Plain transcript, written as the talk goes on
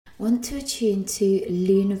Want to attune to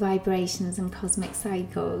lunar vibrations and cosmic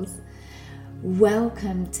cycles?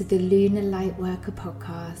 Welcome to the Lunar Lightworker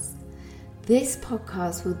podcast. This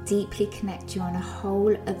podcast will deeply connect you on a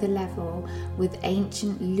whole other level with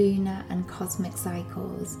ancient lunar and cosmic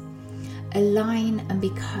cycles. Align and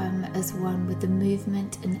become as one with the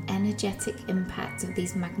movement and energetic impact of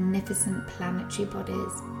these magnificent planetary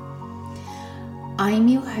bodies. I'm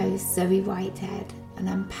your host, Zoe Whitehead, and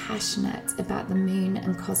I'm passionate about the moon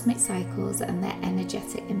and cosmic cycles and their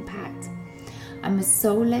energetic impact. I'm a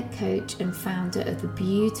soul-led coach and founder of the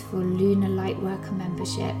beautiful Lunar Lightworker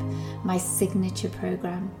membership, my signature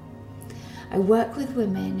program. I work with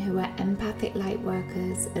women who are empathic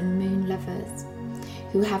lightworkers and moon lovers,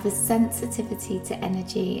 who have a sensitivity to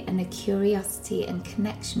energy and a curiosity and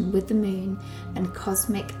connection with the moon and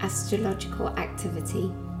cosmic astrological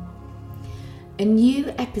activity. A new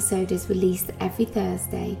episode is released every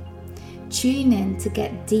Thursday. Tune in to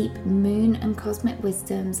get deep moon and cosmic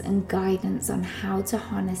wisdoms and guidance on how to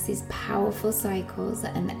harness these powerful cycles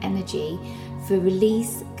and energy for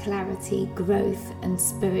release, clarity, growth, and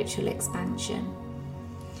spiritual expansion.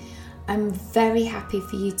 I'm very happy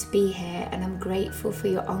for you to be here, and I'm grateful for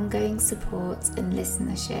your ongoing support and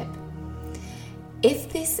listenership.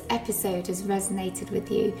 If this episode has resonated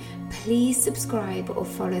with you, please subscribe or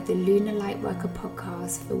follow the Lunar Lightworker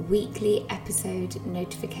podcast for weekly episode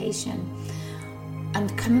notification.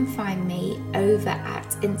 And come and find me over at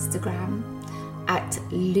Instagram at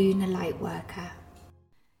Lunar Lightworker.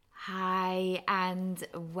 Hi, and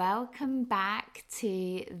welcome back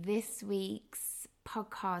to this week's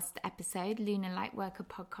podcast episode, Lunar Lightworker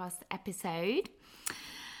podcast episode.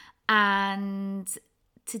 And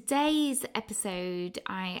today's episode,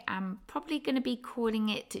 I am probably going to be calling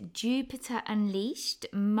it Jupiter Unleashed,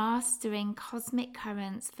 Mastering Cosmic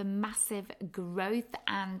Currents for Massive Growth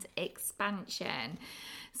and Expansion.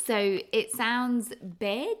 So it sounds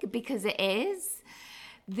big because it is.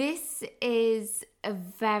 This is a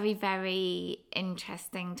very, very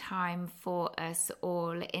interesting time for us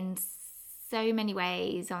all in so many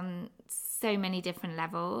ways, on so many different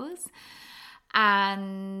levels.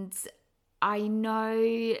 And I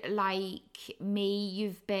know, like me,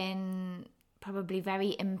 you've been probably very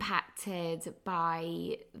impacted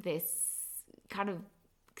by this kind of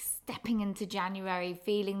stepping into January,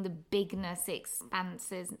 feeling the bigness,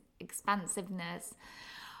 expansiveness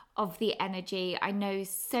of the energy. I know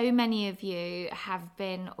so many of you have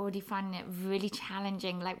been already finding it really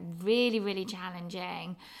challenging, like really, really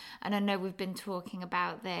challenging. And I know we've been talking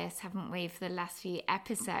about this, haven't we, for the last few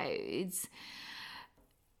episodes.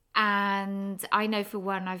 And I know for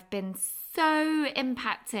one, I've been so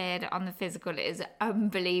impacted on the physical. It is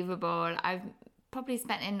unbelievable. I've probably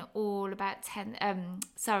spent in all about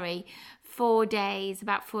 4 days,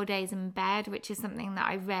 about 4 days in bed, which is something that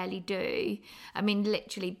I rarely do. I mean,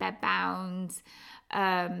 literally bed bound,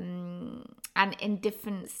 and in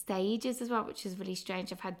different stages as well, which is really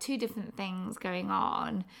strange. I've had 2 different things going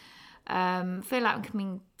on. Feel like I'm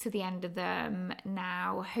coming to the end of them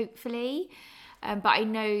now, hopefully. But I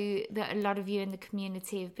know that a lot of you in the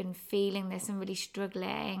community have been feeling this and really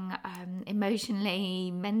struggling emotionally,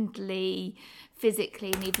 mentally,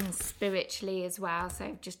 physically, and even spiritually as well. So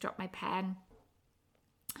I've just dropped my pen.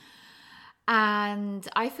 And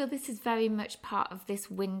I feel this is very much part of this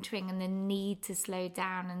wintering and the need to slow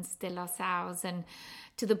down and still ourselves, and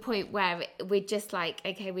to the point where we're just like,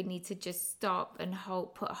 okay, we need to just stop and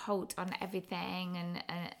put a halt on everything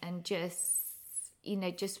and just,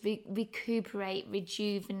 just recuperate,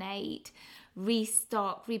 rejuvenate,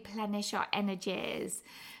 restock, replenish our energies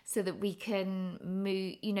so that we can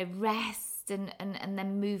move, rest and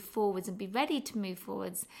then move forwards and be ready to move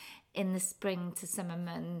forwards in the spring to summer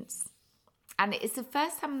months. And it's the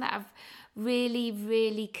first time that I've really,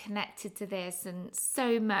 really connected to this, and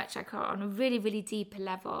so much, on a really, really deeper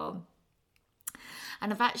level.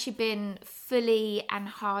 And I've actually been fully and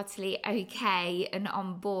heartily okay and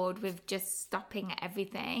on board with just stopping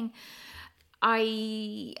everything.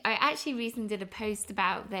 I actually recently did a post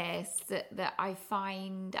about this that I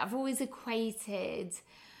find I've always equated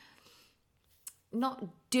not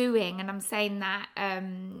doing, and I'm saying that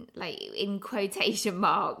like in quotation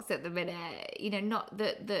marks at the minute, not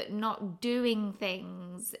that not doing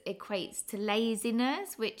things equates to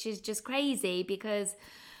laziness, which is just crazy, because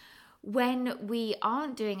when we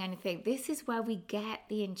aren't doing anything, this is where we get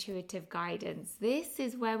the intuitive guidance. This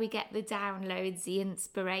is where we get the downloads, the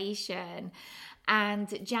inspiration.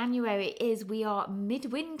 And January we are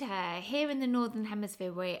midwinter. Here in the Northern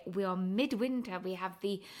Hemisphere, we are midwinter. We have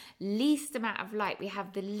the least amount of light. We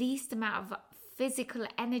have the least amount of physical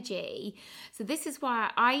energy. So this is why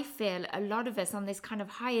I feel a lot of us on this kind of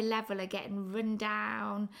higher level are getting run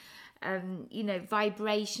down.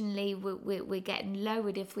 Vibrationally, we're getting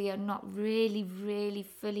lowered if we are not really, really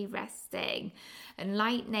fully resting, and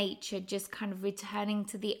like nature, just kind of returning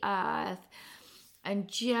to the earth and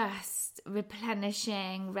just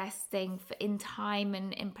replenishing, resting in time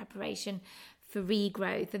and in preparation for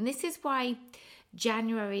regrowth. And this is why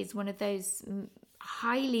January is one of those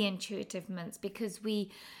highly intuitive months, because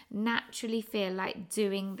we naturally feel like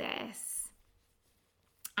doing this.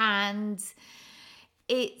 And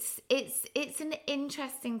it's an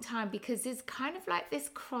interesting time, because there's kind of like this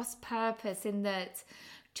cross purpose in that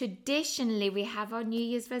traditionally we have our New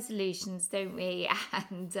Year's resolutions, don't we?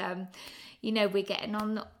 And we're getting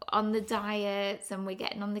on the diets, and we're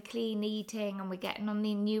getting on the clean eating, and we're getting on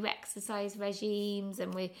the new exercise regimes,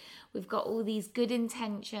 and we've got all these good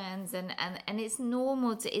intentions, and it's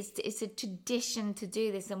normal it's a tradition to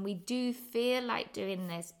do this, and we do feel like doing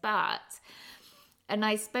this, but. And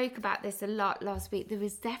I spoke about this a lot last week. There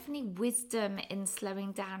is definitely wisdom in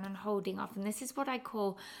slowing down and holding off. And this is what I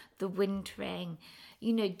call the wintering.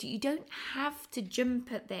 You don't have to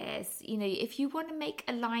jump at this. If you want to make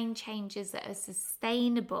aligned changes that are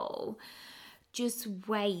sustainable, just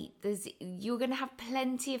wait. You're going to have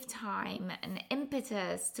plenty of time and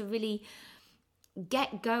impetus to really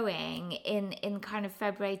get going in kind of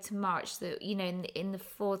February to March, so in the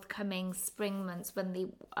forthcoming spring months, when the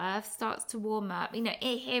earth starts to warm up,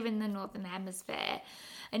 here in the northern hemisphere,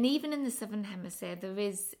 and even in the southern hemisphere, there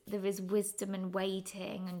is wisdom in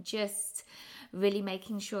waiting and just really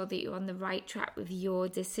making sure that you're on the right track with your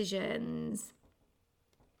decisions.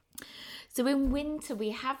 So in winter, we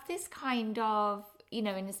have this kind of,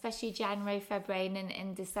 and especially January, February, and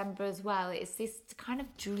in December as well, it's this kind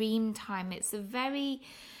of dream time. It's a very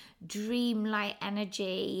dreamlike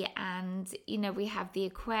energy, and we have the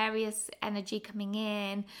Aquarius energy coming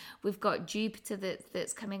in. We've got Jupiter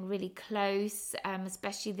that's coming really close,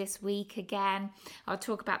 especially this week again. I'll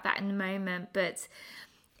talk about that in a moment, but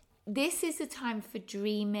this is a time for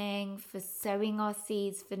dreaming, for sowing our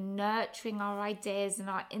seeds, for nurturing our ideas and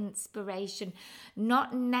our inspiration,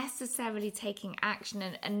 not necessarily taking action,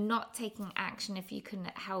 and not taking action if you can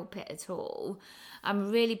help it at all.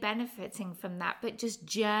 I'm really benefiting from that, but just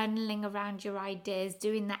journaling around your ideas,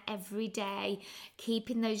 doing that every day,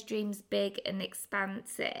 keeping those dreams big and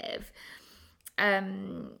expansive.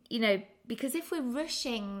 Because if we're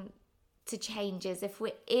rushing to changes, if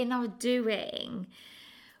we're in our doing,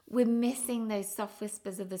 we're missing those soft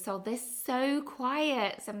whispers of the soul. They're so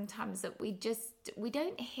quiet sometimes that we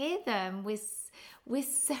don't hear them. We're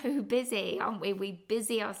so busy, aren't we? We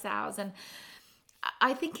busy ourselves. And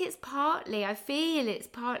I think I feel it's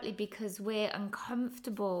partly because we're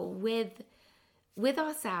uncomfortable with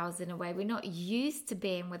ourselves in a way. We're not used to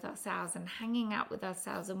being with ourselves and hanging out with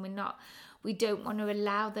ourselves, and we don't want to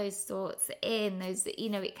allow those thoughts in.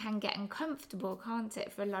 It can get uncomfortable, can't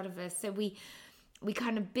it, for a lot of us? So we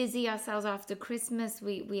kind of busy ourselves after Christmas.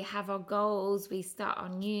 We have our goals, we start our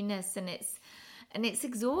newness, and it's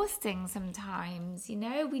exhausting sometimes.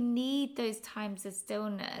 We need those times of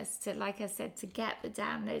stillness to, like I said, to get the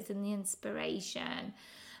downloads and the inspiration,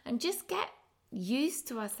 and just get used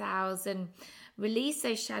to ourselves and release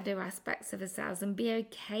those shadow aspects of ourselves and be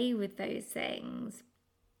okay with those things.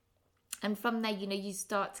 And from there, you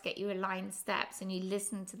start to get your aligned steps, and you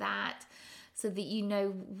listen to that, so that you know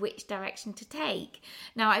which direction to take.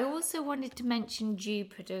 Now, I also wanted to mention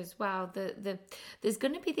Jupiter as well. There's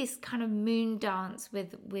going to be this kind of moon dance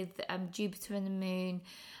with Jupiter and the moon,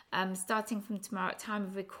 starting from tomorrow. At time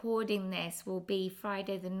of recording this will be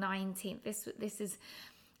Friday the 19th. This is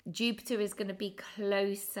Jupiter is going to be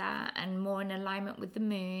closer and more in alignment with the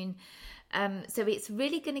moon. So it's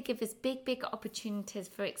really going to give us big opportunities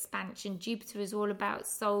for expansion. Jupiter is all about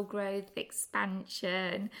soul growth,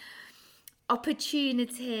 expansion,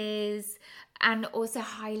 opportunities, and also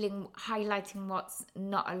highlighting what's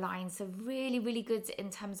not aligned. So really good in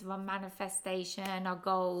terms of our manifestation, our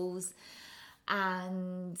goals,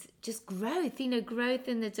 and just growth, growth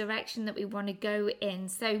in the direction that we want to go in.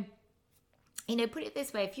 So, put it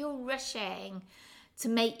this way, if you're rushing to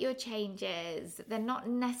make your changes, they're not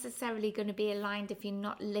necessarily going to be aligned if you're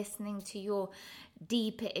not listening to your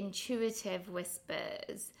deeper intuitive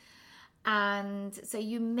whispers. And so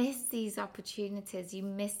you miss these opportunities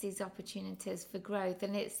for growth.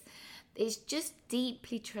 And it's just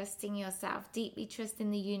deeply trusting yourself, deeply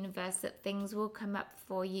trusting the universe that things will come up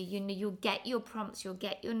for you. You'll get your prompts, you'll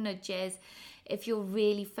get your nudges if you're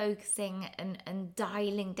really focusing and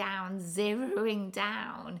dialing down, zeroing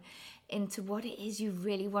down into what it is you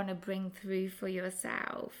really want to bring through for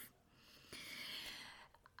yourself.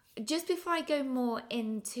 just before I go more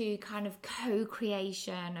into kind of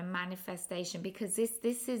co-creation and manifestation, because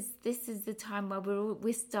this is the time where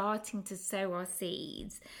we're starting to sow our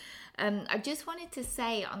seeds. I just wanted to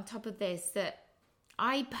say on top of this that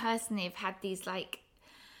I personally have had these like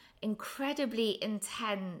incredibly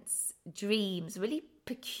intense dreams, really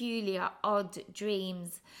peculiar, odd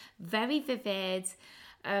dreams, very vivid.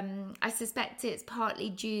 I suspect it's partly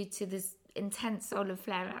due to this intense solar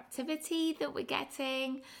flare activity that we're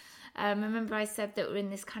getting. Remember I said that we're in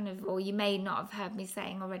this kind of, or you may not have heard me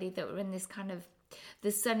saying already, that we're in this kind of,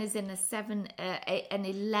 the sun is in an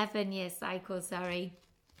 11-year cycle,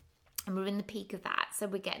 and we're in the peak of that. So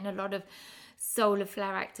we're getting a lot of solar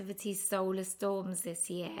flare activity, solar storms this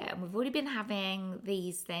year, and we've already been having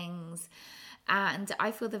these things. And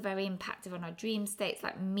I feel they're very impactful on our dream states,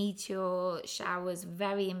 like meteor showers,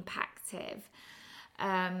 very impactful.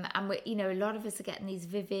 And we, a lot of us are getting these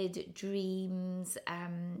vivid dreams,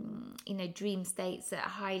 dream states that are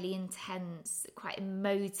highly intense, quite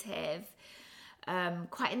emotive,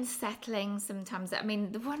 quite unsettling sometimes. I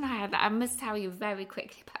mean, the one I had, I must tell you very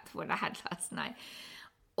quickly about the one I had last night.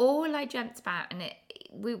 All I dreamt about, and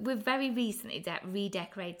we've very recently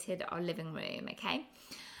redecorated our living room, okay?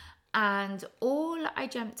 And all I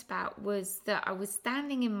dreamt about was that I was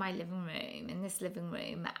standing in my living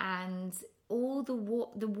room, and all the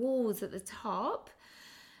walls at the top,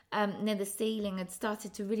 near the ceiling, had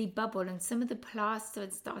started to really bubble, and some of the plaster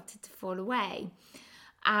had started to fall away.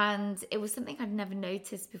 And it was something I'd never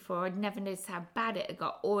noticed before. I'd never noticed how bad it had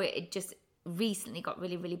got, or it just recently got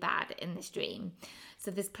really, really bad in this dream. So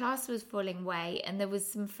this plaster was falling away, and there was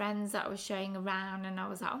some friends that I was showing around, and I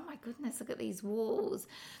was like, oh my goodness, look at these walls.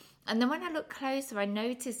 And then when I looked closer, I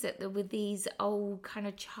noticed that there were these old kind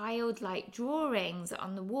of childlike drawings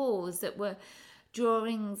on the walls that were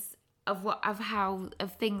drawings of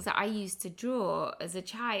things that I used to draw as a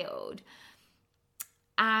child.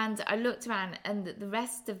 And I looked around, and the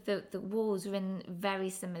rest of the walls were in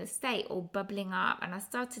very similar state, all bubbling up. And I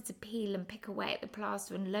started to peel and pick away at the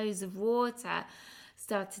plaster, and loads of water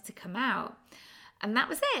started to come out. And that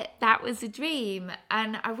was it. That was a dream.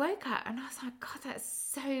 And I woke up and I was like, God,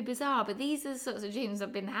 that's so bizarre. But these are the sorts of dreams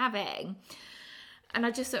I've been having. And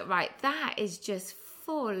I just thought, right, that is just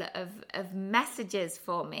full of messages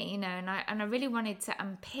for me, and I really wanted to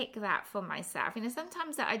unpick that for myself.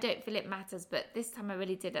 Sometimes that I don't feel it matters, but this time I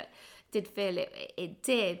really did feel it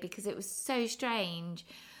did, because it was so strange.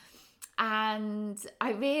 And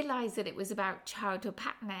I realised that it was about childhood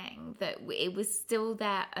patterning, that it was still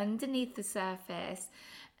there underneath the surface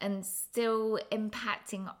and still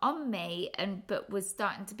impacting on me, but was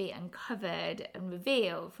starting to be uncovered and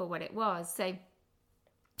revealed for what it was. So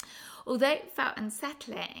although it felt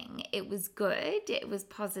unsettling, it was good, it was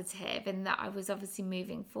positive, in that I was obviously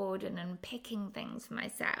moving forward and unpicking things for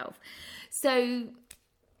myself. So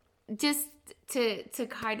just to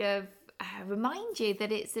kind of remind you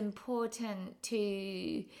that it's important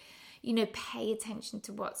to, pay attention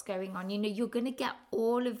to what's going on. You're going to get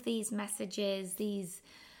all of these messages, these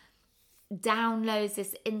downloads,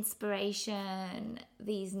 this inspiration,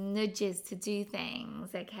 these nudges to do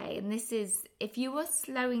things, okay? And this is, if you are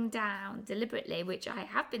slowing down deliberately, which I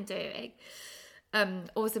have been doing,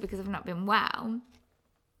 also because I've not been well,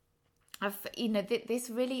 this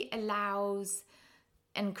really allows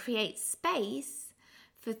and creates space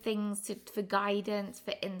for things for guidance,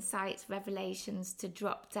 for insights, revelations to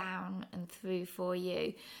drop down and through for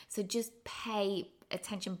you. So just pay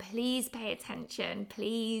attention. Please pay attention.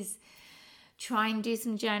 Please try and do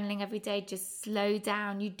some journaling every day. Just slow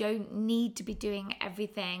down. You don't need to be doing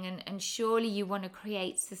everything. And surely you want to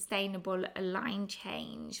create sustainable, aligned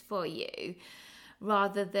change for you,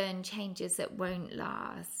 rather than changes that won't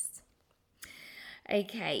last.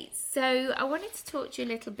 Okay, so I wanted to talk to you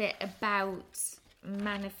a little bit about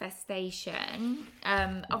manifestation,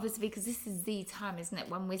 obviously, because this is the time, isn't it,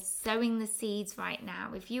 when we're sowing the seeds right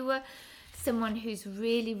now. If you were someone who's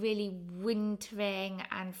really, really wintering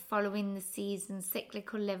and following the season,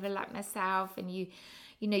 cyclical liver like myself, and you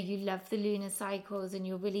love the lunar cycles, and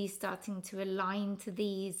you're really starting to align to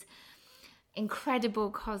these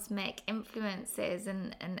incredible cosmic influences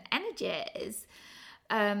and energies,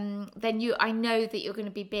 then I know that you're going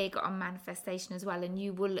to be big on manifestation as well, and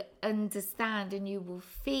you will understand and you will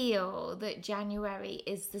feel that January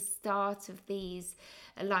is the start of these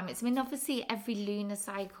alignments. I mean, obviously every lunar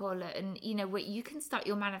cycle, and you can start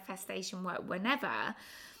your manifestation work whenever,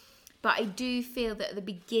 but I do feel that at the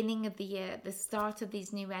beginning of the year, the start of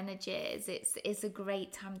these new energies, it's a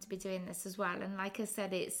great time to be doing this as well. And like I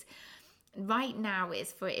said, right now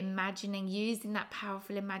it's for imagining, using that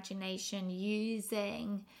powerful imagination,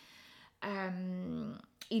 using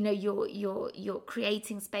you're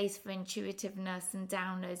creating space for intuitiveness and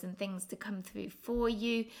downloads and things to come through for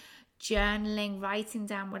you. Journaling, writing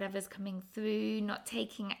down whatever's coming through, not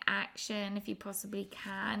taking action if you possibly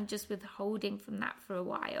can, just withholding from that for a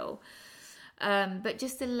while, but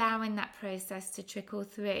just allowing that process to trickle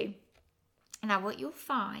through. Now, what you'll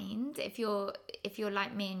find if you're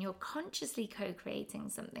like me and you're consciously co-creating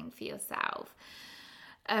something for yourself,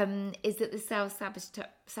 is that the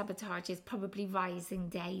self-sabotage is probably rising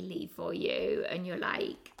daily for you, and you're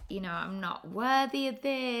like, I'm not worthy of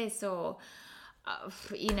this, or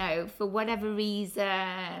for whatever reason,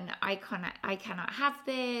 I cannot have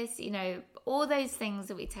this, all those things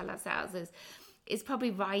that we tell ourselves is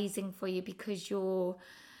probably rising for you because you're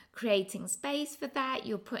creating space for that,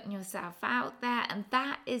 you're putting yourself out there, and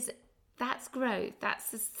that's growth.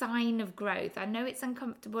 That's a sign of growth. I know it's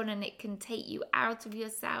uncomfortable and it can take you out of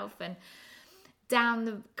yourself and down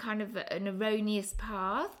the kind of an erroneous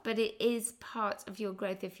path, but it is part of your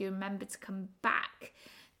growth. If you remember to come back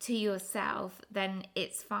to yourself, then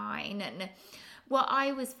it's fine. And what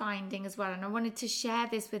I was finding as well, and I wanted to share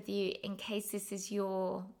this with you in case this is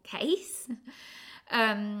your case,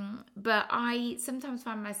 but I sometimes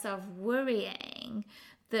find myself worrying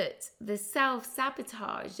that the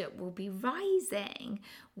self-sabotage that will be rising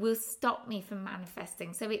will stop me from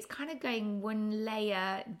manifesting. So it's kind of going one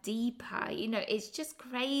layer deeper. It's just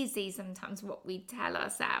crazy sometimes what we tell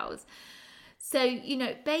ourselves. So,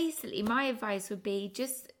 basically my advice would be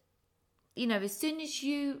just, as soon as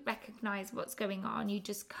you recognize what's going on, you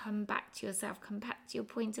just come back to yourself, come back to your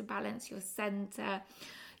point of balance, your center,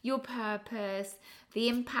 your purpose, the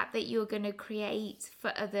impact that you're going to create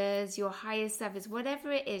for others, your higher service,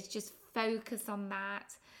 whatever it is, just focus on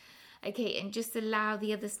that. Okay, and just allow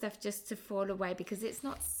the other stuff just to fall away, because it's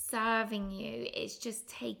not serving you, it's just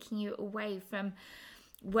taking you away from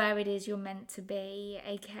where it is you're meant to be.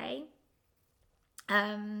 Okay.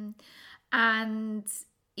 And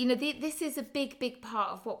this is a big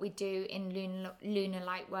part of what we do in Lunar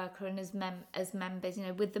Lightworker, and as members,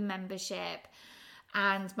 with the membership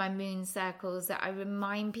and my moon circles, that I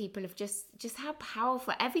remind people of just how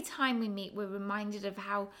powerful. Every time we meet, we're reminded of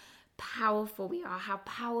how powerful we are, how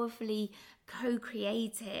powerfully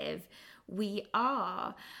co-creative we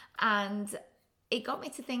are. And it got me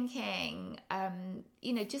to thinking,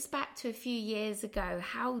 just back to a few years ago,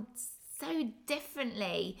 how so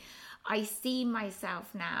differently I see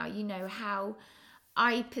myself now, how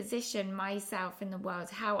I position myself in the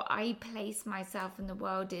world, how I place myself in the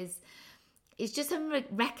world is just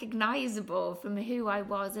unrecognizable from who I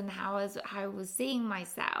was and how I was seeing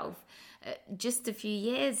myself just a few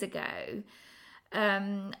years ago.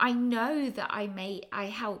 I know that I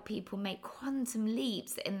help people make quantum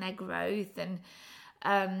leaps in their growth and,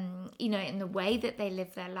 in the way that they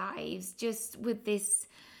live their lives, just with this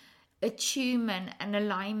attunement and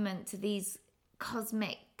alignment to these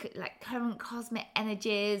current cosmic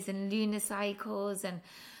energies and lunar cycles. And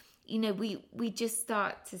we just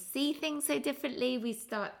start to see things so differently. We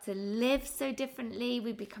start to live so differently.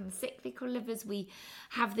 We become cyclical livers. We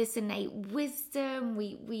have this innate wisdom.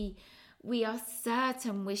 We are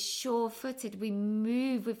certain. We're sure-footed. We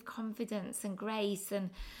move with confidence and grace. And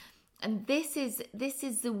this is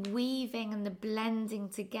the weaving and the blending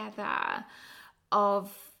together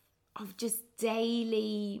of just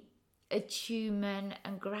daily attunement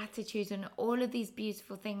and gratitude and all of these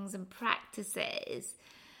beautiful things and practices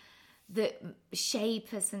that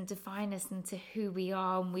shape us and define us into who we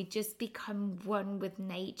are, and we just become one with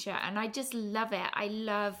nature. And I just love it. I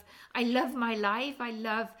love my life. I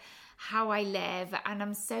love how I live, and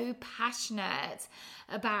I'm so passionate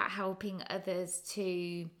about helping others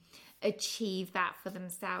to achieve that for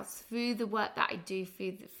themselves through the work that I do,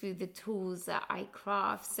 through the tools that I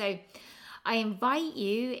craft. So I invite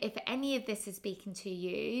you, if any of this is speaking to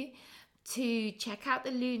you, to check out the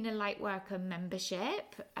Lunar Lightworker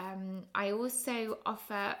membership. I also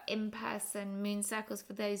offer in-person moon circles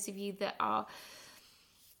for those of you that are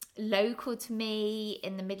local to me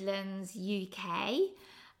in the Midlands, UK.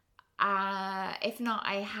 If not,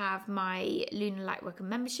 I have my Lunar Lightworker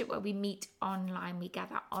membership where we meet online, we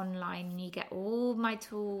gather online, and you get all my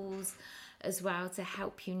tools as well to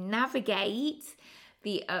help you navigate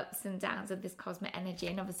the ups and downs of this cosmic energy.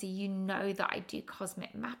 And obviously, that I do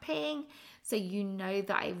cosmic mapping, so that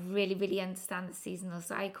I really, really understand the seasonal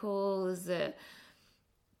cycles, the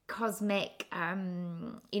cosmic,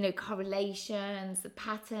 correlations, the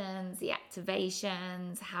patterns, the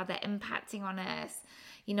activations, how they're impacting on us.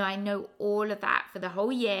 I know all of that for the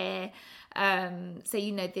whole year.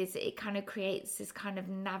 It kind of creates this kind of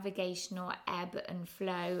navigational ebb and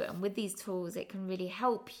flow. And with these tools, it can really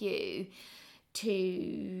help you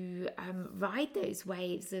to ride those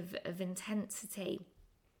waves of intensity.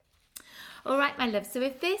 All right, my love. So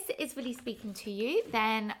if this is really speaking to you,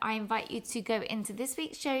 then I invite you to go into this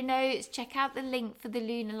week's show notes, check out the link for the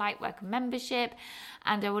Lunar Lightworker membership,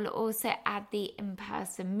 and I will also add the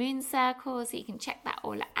in-person moon circle, so you can check that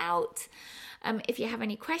all out. If you have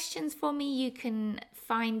any questions for me, you can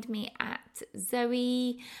find me at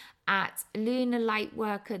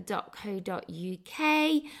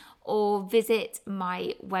zoe@lunarlightworker.co.uk or visit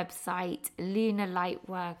my website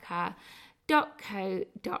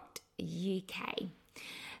lunarlightworker.co.uk.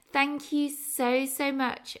 Thank you so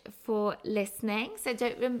much for listening. So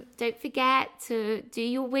don't forget to do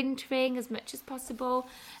your wintering as much as possible,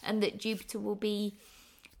 and that Jupiter will be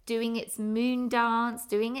doing its moon dance,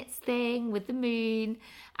 doing its thing with the moon,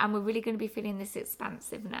 and we're really going to be feeling this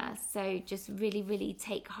expansiveness. So just really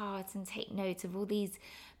take heart and take note of all these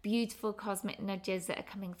beautiful cosmic nudges that are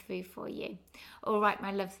coming through for you. All right,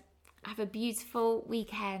 my love. Have a beautiful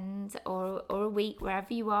weekend or a week,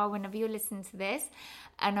 wherever you are, whenever you're listening to this,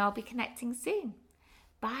 and I'll be connecting soon.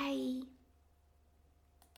 Bye.